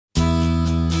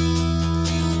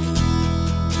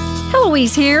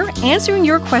Heloise here, answering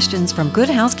your questions from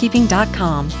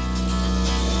GoodHousekeeping.com.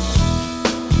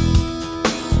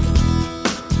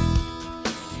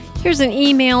 Here's an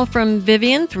email from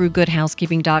Vivian through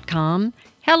GoodHousekeeping.com.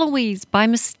 Heloise, by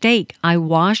mistake, I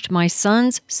washed my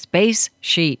son's space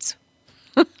sheets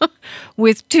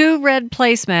with 2 red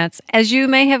placemats. As you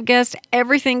may have guessed,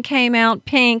 everything came out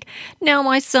pink. Now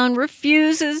my son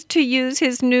refuses to use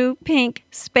his new pink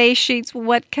space sheets.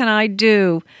 What can I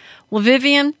do? Well,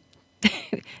 Vivian,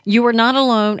 you are not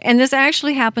alone, and this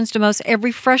actually happens to most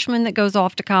every freshman that goes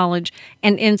off to college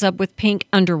and ends up with pink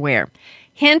underwear.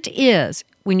 Hint is,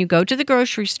 when you go to the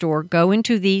grocery store, go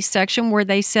into the section where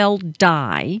they sell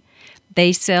dye.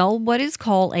 They sell what is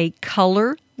called a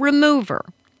color remover.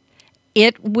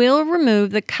 It will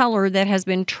remove the color that has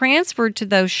been transferred to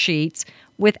those sheets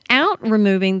without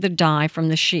removing the dye from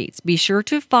the sheets. Be sure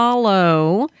to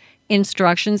follow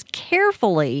instructions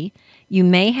carefully. You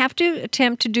may have to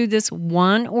attempt to do this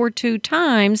 1 or 2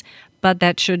 times, but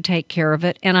that should take care of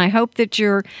it. And I hope that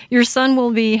your son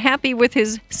will be happy with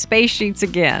his space sheets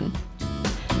again.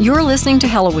 You're listening to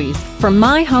Heloise, from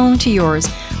my home to yours.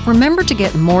 Remember to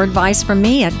get more advice from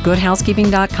me at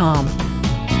GoodHousekeeping.com.